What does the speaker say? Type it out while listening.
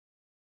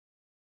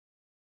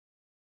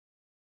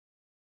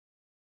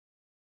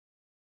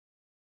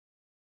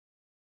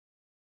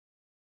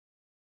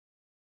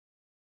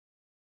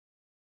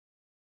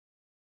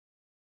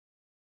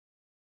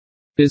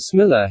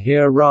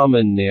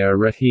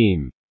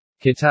Bismillahir-Rahmanir-Rahim.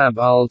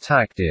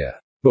 Kitab-ul-Taqdeer.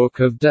 Book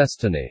of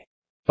Destiny.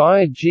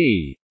 By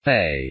G.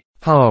 A.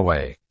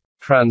 Parwez.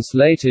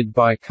 Translated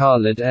by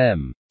Khalid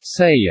M.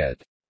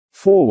 Sayyed.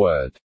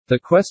 Forward. The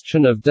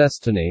question of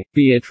destiny,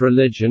 be it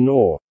religion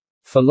or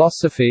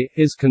philosophy,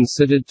 is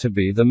considered to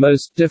be the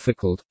most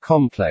difficult,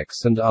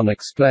 complex and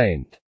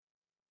unexplained.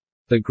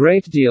 The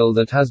great deal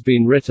that has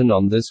been written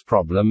on this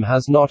problem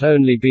has not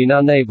only been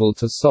unable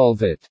to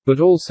solve it, but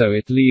also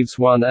it leaves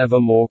one ever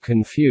more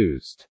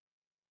confused.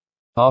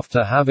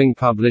 After having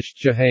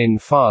published Jahain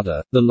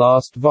Fada, the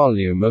last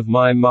volume of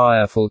my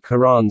Ma'aful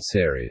Quran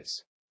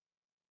series,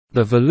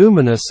 the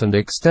voluminous and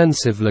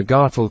extensive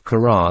Lagatul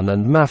Quran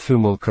and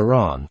Mafhumul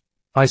Quran,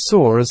 I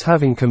saw as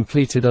having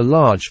completed a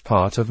large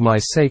part of my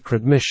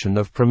sacred mission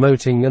of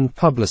promoting and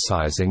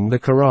publicizing the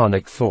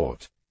Quranic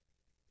thought.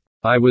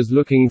 I was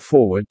looking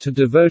forward to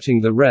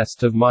devoting the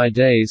rest of my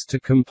days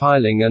to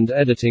compiling and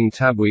editing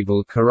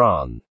Tabweebul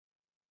Quran.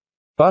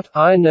 But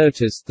I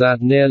noticed that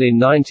nearly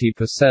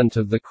 90%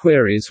 of the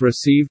queries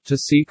received to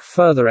seek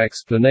further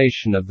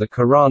explanation of the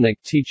Quranic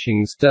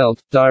teachings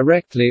dealt,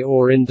 directly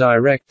or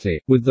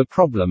indirectly, with the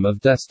problem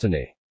of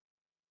destiny.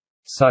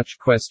 Such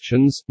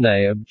questions,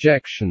 nay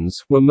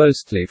objections, were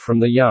mostly from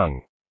the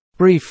young.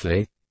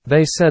 Briefly,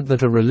 they said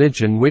that a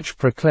religion which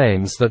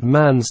proclaims that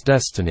man's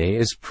destiny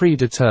is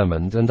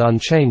predetermined and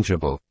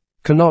unchangeable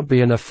cannot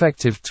be an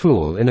effective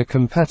tool in a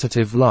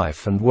competitive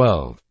life and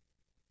world.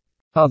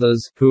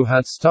 Others, who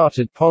had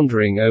started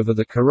pondering over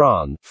the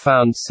Quran,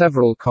 found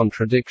several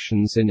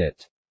contradictions in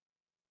it.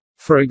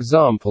 For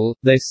example,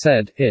 they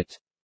said,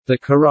 the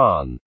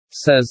Quran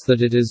says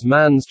that it is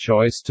man's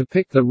choice to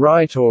pick the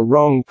right or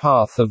wrong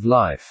path of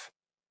life.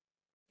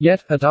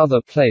 Yet, at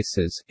other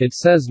places, it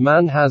says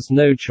man has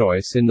no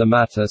choice in the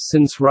matter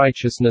since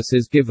righteousness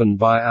is given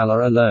by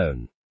Allah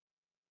alone.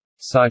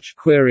 Such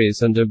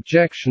queries and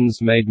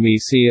objections made me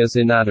see as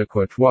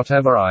inadequate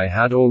whatever I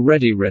had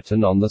already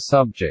written on the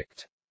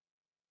subject.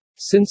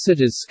 Since it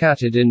is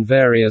scattered in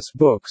various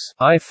books,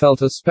 I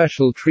felt a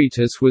special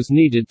treatise was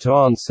needed to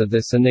answer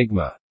this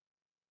enigma.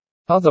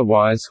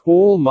 Otherwise,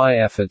 all my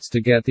efforts to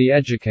get the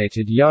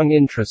educated young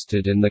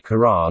interested in the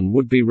Quran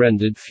would be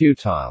rendered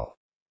futile.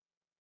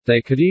 They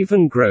could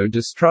even grow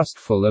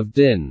distrustful of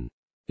Din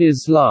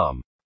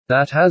Islam.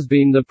 That has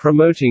been the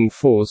promoting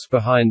force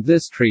behind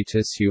this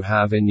treatise you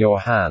have in your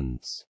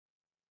hands.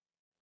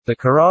 The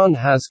Quran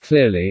has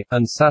clearly,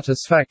 and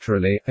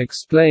satisfactorily,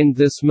 explained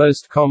this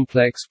most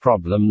complex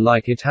problem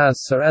like it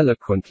has so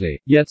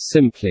eloquently, yet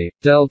simply,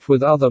 dealt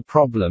with other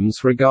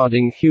problems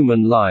regarding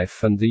human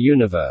life and the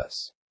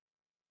universe.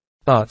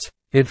 But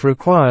it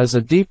requires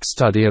a deep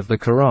study of the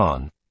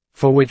Quran,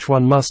 for which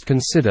one must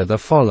consider the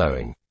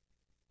following.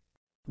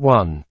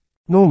 1.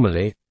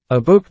 Normally, a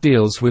book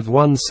deals with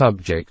one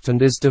subject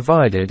and is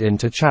divided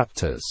into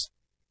chapters.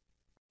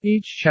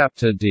 Each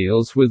chapter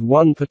deals with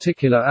one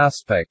particular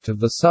aspect of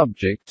the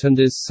subject and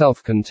is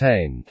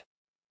self-contained.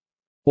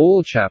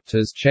 All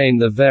chapters chain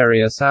the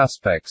various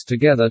aspects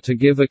together to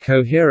give a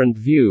coherent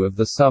view of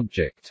the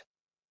subject.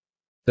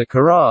 The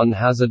Quran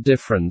has a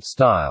different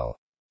style.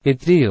 It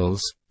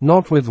deals,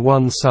 not with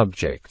one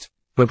subject,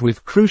 but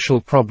with crucial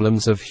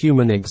problems of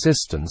human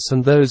existence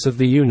and those of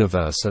the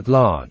universe at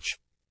large.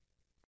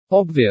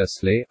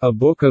 Obviously, a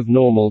book of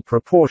normal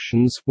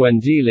proportions, when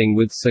dealing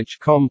with such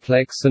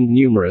complex and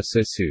numerous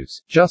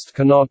issues, just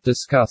cannot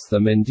discuss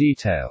them in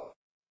detail.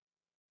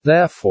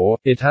 Therefore,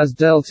 it has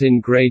dealt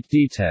in great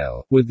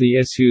detail with the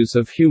issues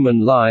of human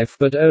life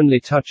but only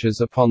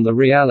touches upon the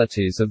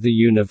realities of the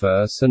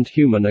universe and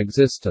human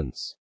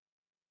existence.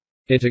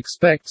 It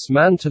expects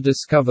man to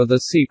discover the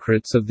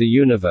secrets of the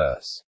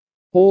universe.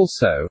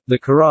 Also, the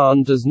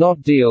Quran does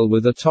not deal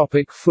with a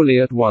topic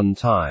fully at one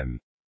time.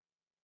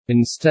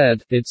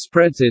 Instead, it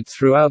spreads it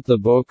throughout the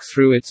book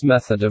through its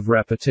method of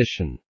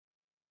repetition.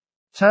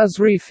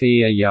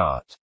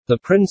 Tazrif-e-ayat. The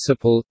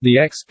principle, the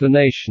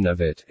explanation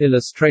of it,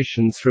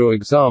 illustration through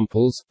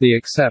examples, the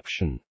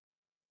exception.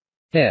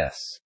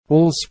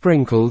 All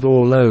sprinkled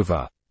all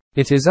over.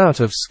 It is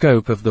out of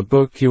scope of the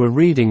book you are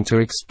reading to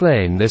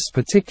explain this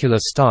particular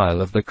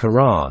style of the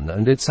Quran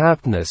and its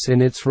aptness in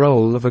its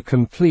role of a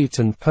complete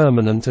and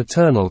permanent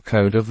eternal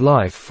code of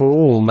life for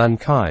all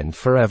mankind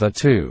forever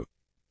to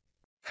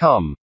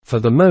come. For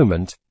the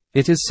moment,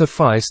 it is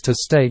suffice to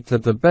state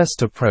that the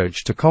best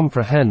approach to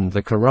comprehend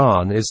the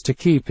Quran is to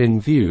keep in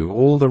view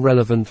all the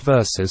relevant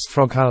verses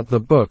throughout the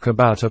book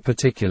about a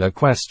particular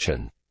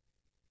question.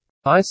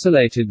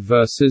 Isolated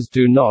verses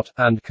do not,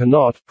 and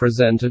cannot,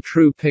 present a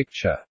true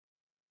picture.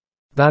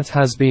 That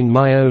has been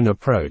my own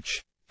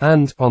approach,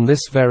 and, on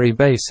this very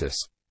basis,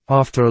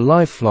 after a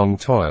lifelong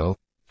toil,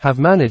 have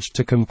managed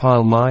to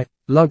compile my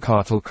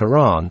Lagatul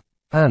Quran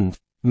and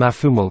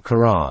Mafhumul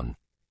Quran.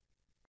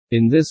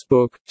 In this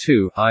book,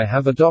 too, I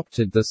have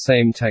adopted the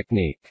same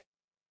technique.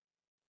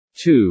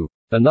 2.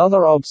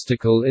 Another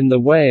obstacle in the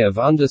way of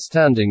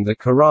understanding the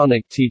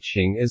Quranic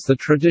teaching is the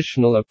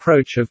traditional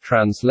approach of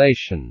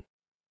translation.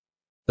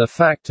 The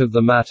fact of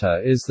the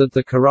matter is that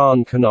the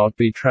Quran cannot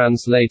be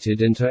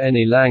translated into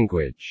any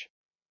language.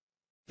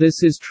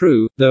 This is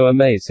true, though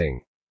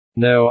amazing.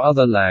 No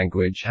other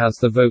language has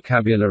the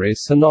vocabulary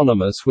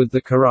synonymous with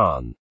the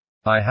Quran.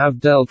 I have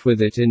dealt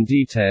with it in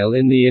detail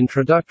in the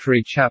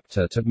introductory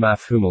chapter to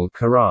Mafhumul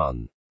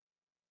Quran.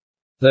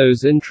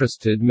 Those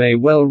interested may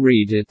well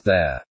read it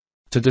there.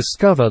 To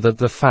discover that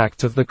the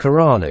fact of the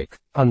Quranic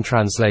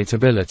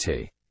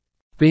untranslatability,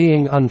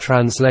 being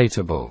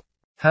untranslatable,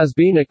 has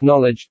been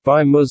acknowledged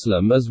by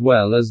Muslim as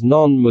well as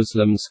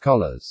non-Muslim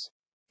scholars.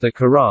 The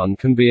Quran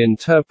can be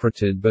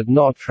interpreted but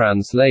not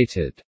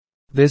translated.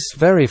 This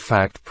very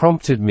fact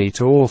prompted me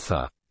to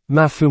author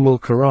Mafhumul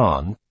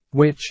Quran,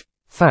 which,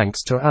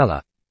 thanks to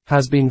Allah,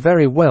 has been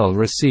very well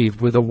received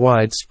with a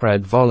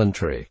widespread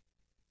voluntary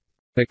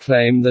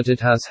acclaim that it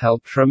has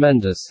helped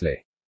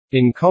tremendously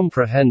in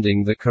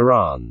comprehending the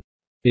Quran.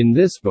 In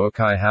this book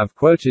I have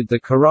quoted the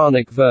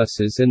Quranic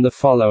verses in the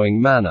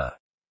following manner.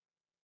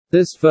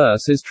 This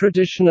verse is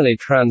traditionally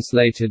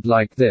translated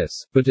like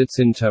this, but its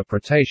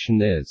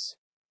interpretation is.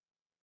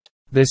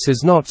 This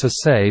is not to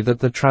say that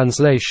the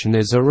translation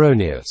is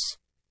erroneous.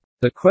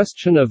 The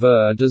question of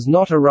does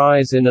not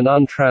arise in an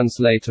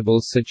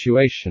untranslatable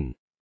situation.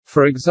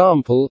 For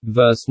example,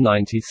 verse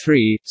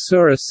 93,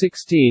 Surah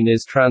 16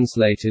 is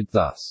translated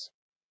thus.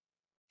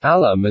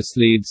 Allah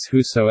misleads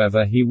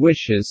whosoever He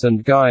wishes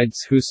and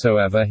guides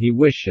whosoever He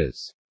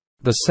wishes.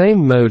 The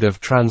same mode of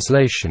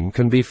translation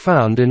can be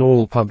found in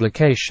all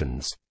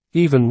publications,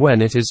 even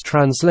when it is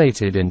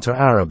translated into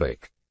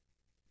Arabic.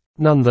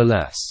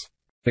 Nonetheless,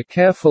 a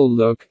careful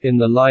look, in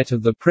the light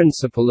of the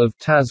principle of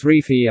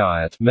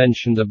Tasrif-e-ayat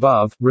mentioned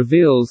above,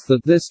 reveals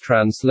that this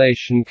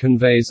translation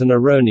conveys an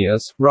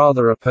erroneous,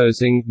 rather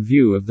opposing,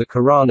 view of the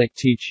Quranic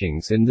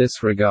teachings in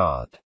this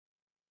regard.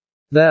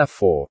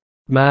 Therefore,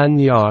 Man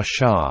Ya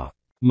Shah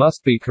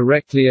must be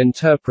correctly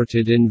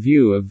interpreted in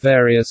view of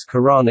various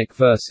Quranic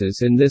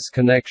verses in this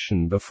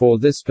connection before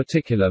this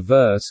particular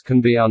verse can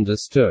be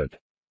understood.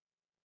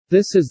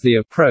 This is the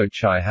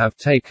approach I have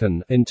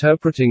taken,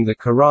 interpreting the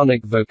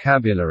Quranic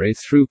vocabulary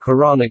through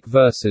Quranic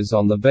verses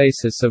on the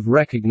basis of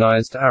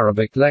recognized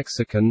Arabic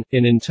lexicon,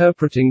 in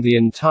interpreting the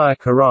entire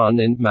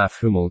Quran in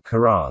Mafhumul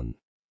Quran.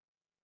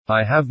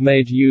 I have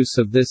made use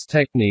of this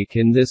technique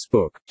in this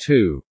book,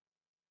 too.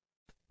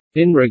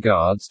 In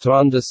regards to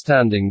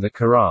understanding the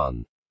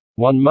Quran,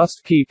 one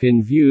must keep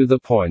in view the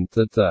point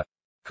that the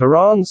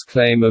Quran's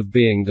claim of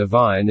being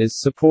divine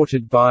is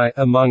supported by,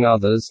 among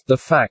others, the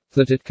fact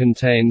that it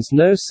contains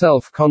no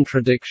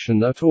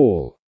self-contradiction at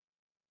all.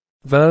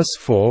 Verse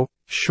 4,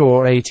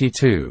 Shur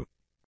 82.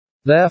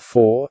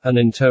 Therefore, an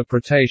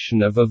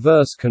interpretation of a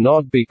verse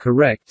cannot be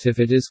correct if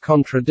it is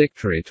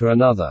contradictory to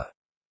another.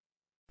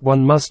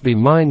 One must be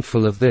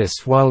mindful of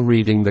this while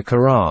reading the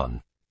Quran.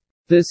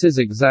 This is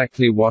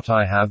exactly what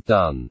I have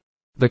done.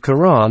 The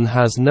Quran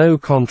has no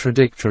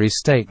contradictory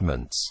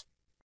statements.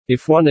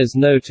 If one is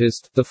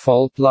noticed, the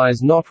fault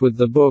lies not with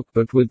the book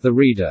but with the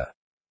reader.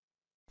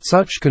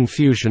 Such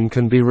confusion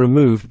can be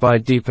removed by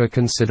deeper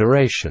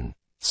consideration,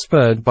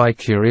 spurred by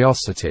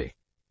curiosity.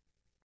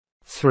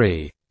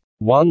 3.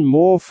 One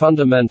more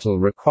fundamental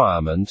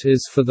requirement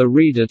is for the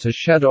reader to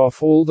shed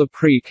off all the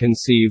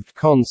preconceived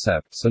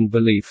concepts and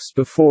beliefs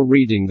before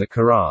reading the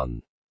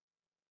Quran.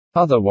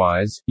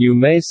 Otherwise, you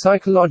may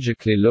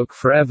psychologically look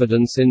for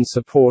evidence in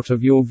support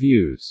of your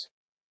views.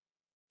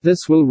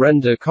 This will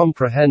render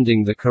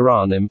comprehending the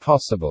Quran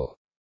impossible.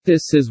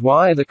 This is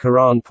why the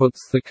Quran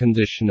puts the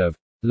condition of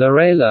la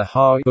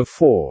ilaha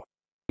before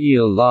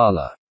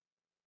illallah,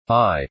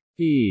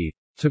 i.e.,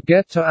 to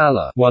get to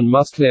Allah, one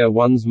must clear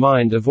one's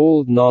mind of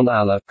all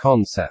non-Allah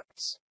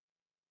concepts.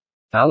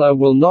 Allah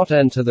will not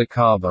enter the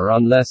Kaaba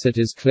unless it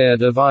is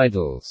cleared of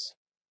idols.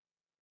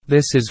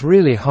 This is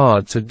really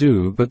hard to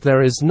do, but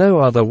there is no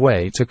other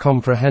way to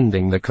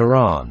comprehending the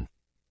Quran.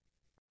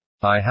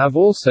 I have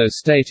also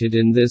stated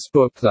in this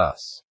book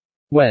thus.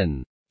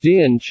 When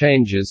Deen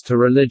changes to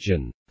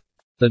religion,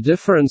 the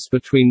difference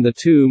between the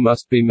two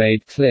must be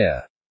made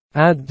clear.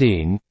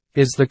 Ad-Din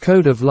is the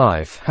code of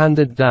life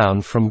handed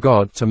down from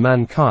God to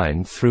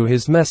mankind through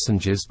His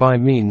messengers by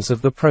means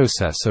of the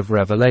process of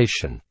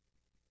revelation.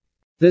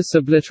 This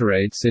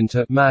obliterates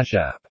into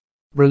mazhab,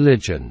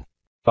 religion,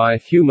 by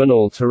human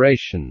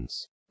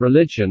alterations.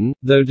 Religion,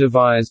 though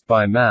devised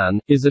by man,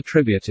 is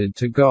attributed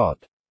to God.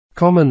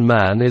 Common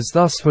man is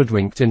thus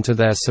hoodwinked into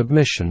their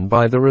submission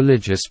by the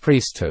religious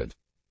priesthood.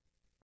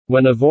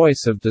 When a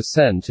voice of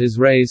dissent is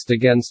raised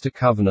against a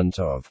covenant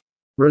of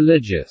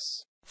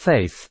religious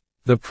faith,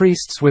 the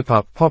priests whip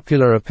up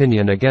popular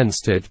opinion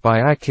against it by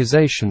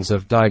accusations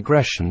of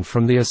digression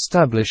from the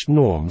established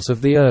norms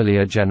of the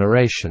earlier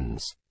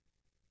generations,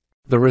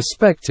 the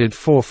respected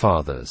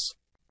forefathers.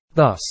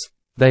 Thus,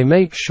 they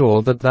make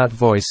sure that that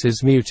voice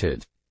is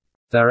muted.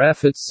 Their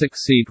efforts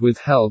succeed with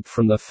help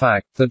from the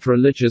fact that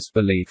religious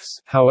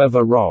beliefs,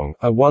 however wrong,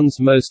 are one's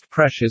most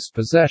precious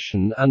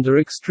possession and are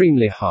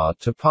extremely hard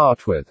to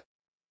part with.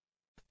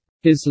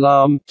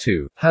 Islam,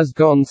 too, has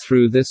gone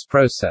through this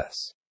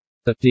process.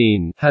 The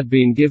Deen had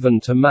been given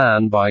to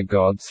man by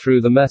God through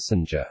the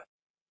messenger.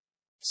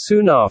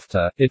 Soon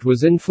after, it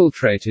was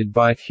infiltrated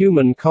by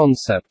human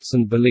concepts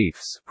and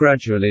beliefs,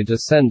 gradually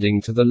descending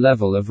to the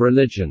level of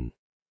religion.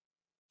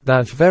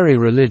 That very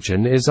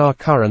religion is our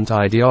current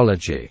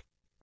ideology.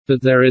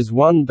 But there is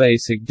one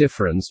basic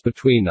difference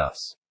between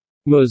us,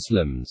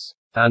 Muslims,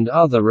 and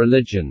other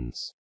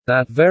religions.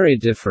 That very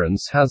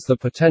difference has the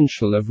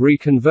potential of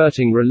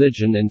reconverting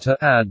religion into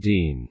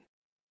ad-Din.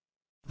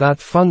 That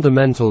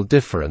fundamental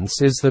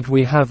difference is that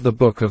we have the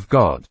Book of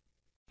God.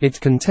 It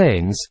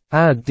contains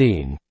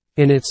ad-Din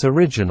in its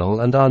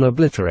original and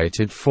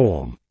unobliterated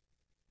form.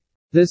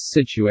 This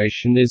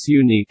situation is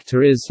unique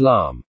to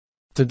Islam.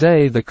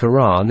 Today the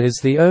Quran is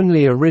the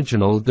only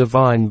original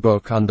divine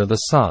book under the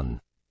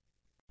sun.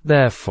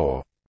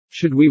 Therefore,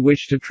 should we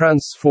wish to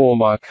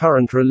transform our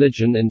current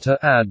religion into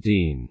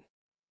ad-Din,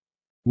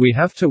 we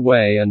have to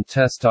weigh and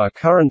test our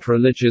current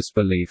religious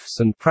beliefs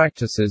and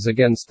practices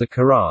against the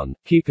Quran,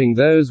 keeping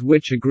those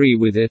which agree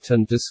with it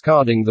and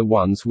discarding the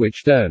ones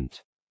which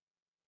don't.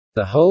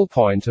 The whole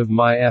point of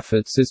my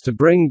efforts is to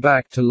bring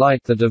back to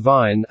light the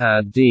divine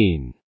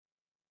ad-Din.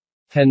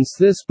 Hence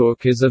this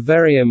book is a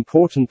very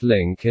important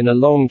link in a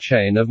long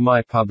chain of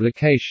my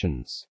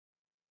publications.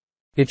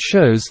 It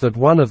shows that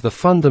one of the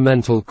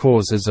fundamental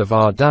causes of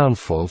our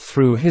downfall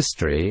through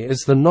history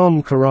is the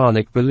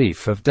non-Quranic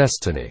belief of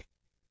destiny.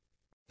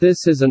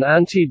 This is an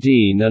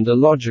anti-Din and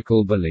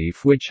illogical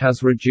belief which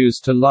has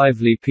reduced a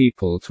lively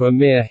people to a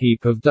mere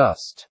heap of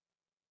dust.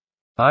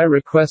 I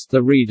request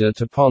the reader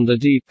to ponder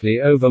deeply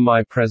over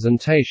my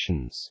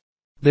presentations.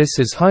 This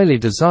is highly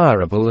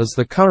desirable as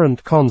the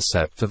current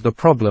concept of the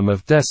problem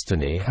of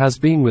destiny has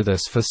been with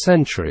us for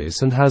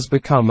centuries and has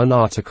become an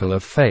article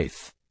of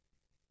faith.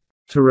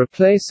 To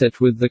replace it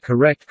with the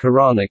correct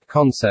Quranic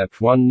concept,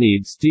 one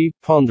needs deep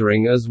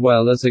pondering as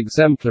well as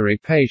exemplary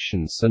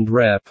patience and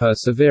rare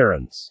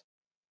perseverance.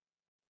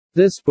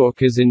 This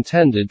book is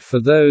intended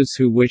for those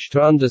who wish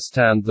to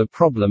understand the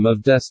problem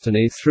of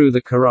destiny through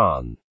the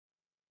Quran.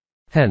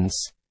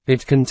 Hence,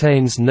 it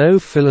contains no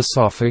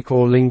philosophic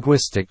or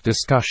linguistic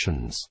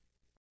discussions.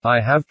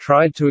 I have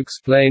tried to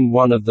explain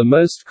one of the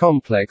most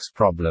complex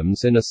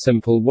problems in a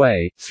simple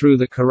way, through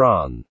the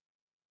Quran.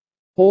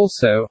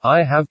 Also,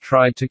 I have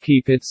tried to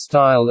keep its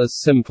style as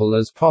simple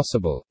as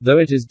possible, though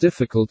it is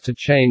difficult to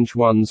change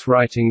one's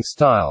writing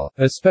style,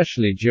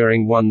 especially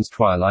during one's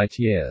twilight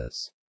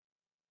years.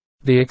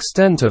 The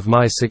extent of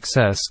my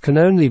success can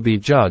only be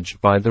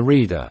judged by the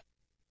reader.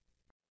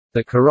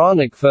 The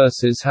Quranic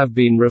verses have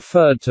been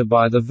referred to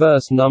by the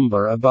verse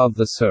number above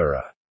the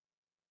surah.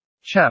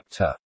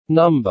 Chapter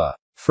number.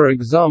 For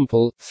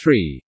example,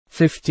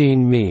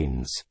 3:15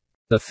 means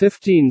the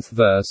 15th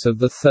verse of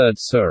the 3rd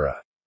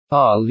surah,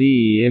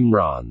 Ali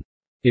Imran.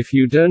 If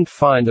you don't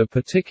find a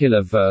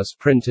particular verse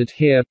printed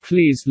here,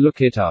 please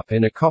look it up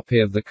in a copy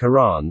of the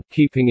Quran,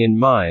 keeping in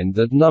mind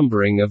that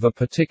numbering of a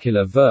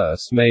particular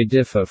verse may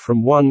differ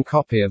from one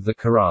copy of the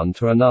Quran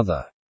to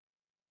another.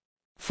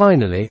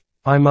 Finally,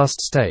 I must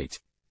state,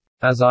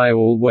 as I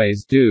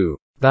always do,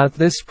 that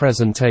this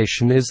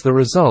presentation is the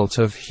result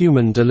of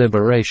human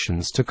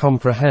deliberations to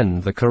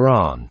comprehend the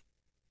Quran.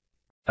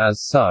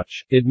 As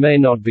such, it may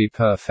not be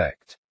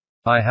perfect.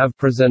 I have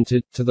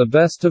presented, to the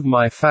best of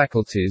my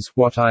faculties,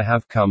 what I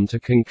have come to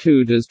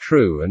conclude as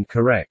true and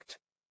correct.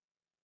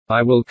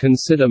 I will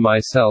consider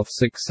myself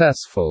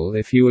successful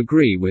if you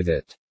agree with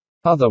it.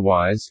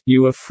 Otherwise,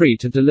 you are free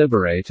to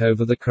deliberate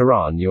over the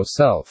Quran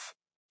yourself.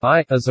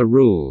 I, as a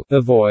rule,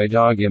 avoid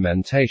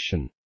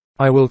argumentation.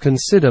 I will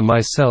consider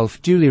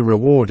myself duly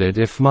rewarded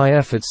if my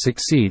efforts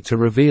succeed to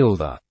reveal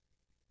the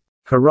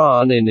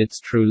Quran in its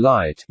true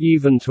light,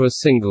 even to a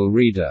single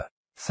reader.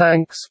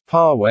 Thanks,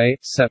 Parwez,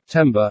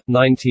 September,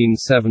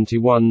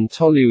 1971.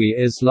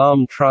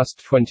 Tolui-Islam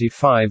Trust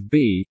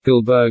 25B,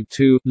 Gulberg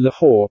 2,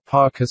 Lahore,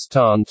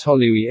 Pakistan.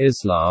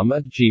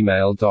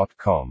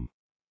 Tolui-Islam@gmail.com